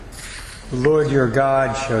The Lord your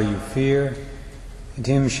God shall you fear, and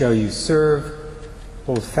him shall you serve.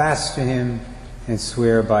 Hold fast to him and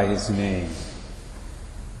swear by his name.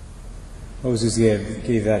 Moses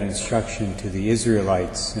gave that instruction to the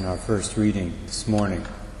Israelites in our first reading this morning.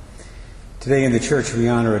 Today in the church we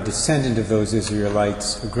honor a descendant of those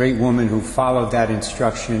Israelites, a great woman who followed that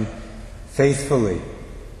instruction faithfully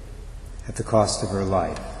at the cost of her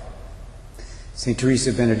life. St.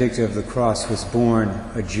 Teresa Benedicta of the Cross was born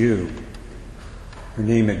a Jew. Her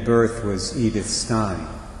name at birth was Edith Stein.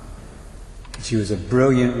 She was a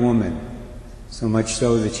brilliant woman, so much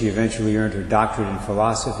so that she eventually earned her doctorate in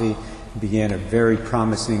philosophy and began a very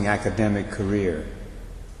promising academic career.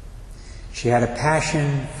 She had a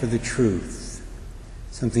passion for the truth,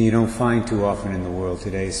 something you don't find too often in the world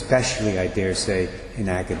today, especially, I dare say, in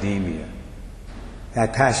academia.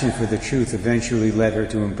 That passion for the truth eventually led her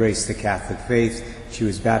to embrace the Catholic faith. She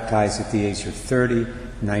was baptized at the age of 30 in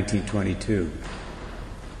 1922.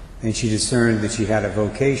 Then she discerned that she had a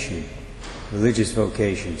vocation, religious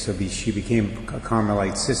vocation, so she became a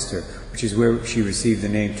Carmelite sister, which is where she received the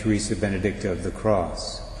name Teresa Benedicta of the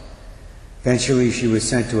Cross. Eventually she was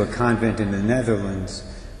sent to a convent in the Netherlands,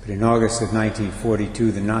 but in August of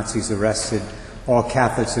 1942 the Nazis arrested all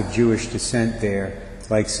Catholics of Jewish descent there,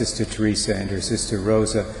 like Sister Teresa and her sister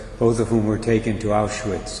Rosa, both of whom were taken to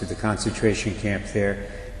Auschwitz, to the concentration camp there,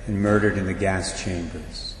 and murdered in the gas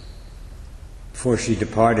chambers. Before she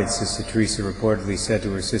departed, Sister Teresa reportedly said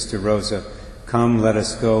to her sister Rosa, "Come, let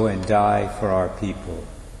us go and die for our people."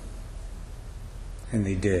 And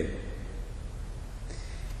they did.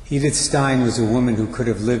 Edith Stein was a woman who could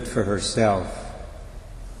have lived for herself,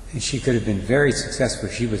 and she could have been very successful.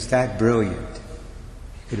 She was that brilliant.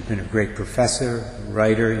 She could have been a great professor,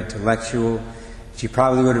 writer, intellectual. She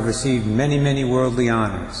probably would have received many, many worldly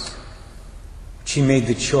honors. She made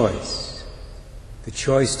the choice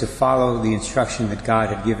to follow the instruction that God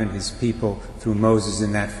had given his people through Moses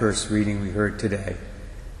in that first reading we heard today.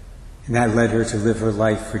 And that led her to live her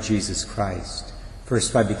life for Jesus Christ,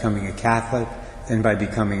 first by becoming a Catholic, then by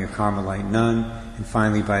becoming a Carmelite nun, and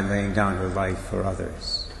finally by laying down her life for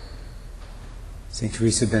others. St.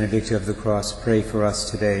 Teresa Benedicta of the Cross, pray for us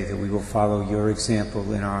today that we will follow your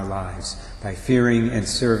example in our lives by fearing and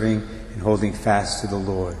serving and holding fast to the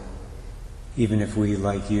Lord, even if we,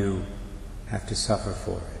 like you, have to suffer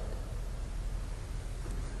for it.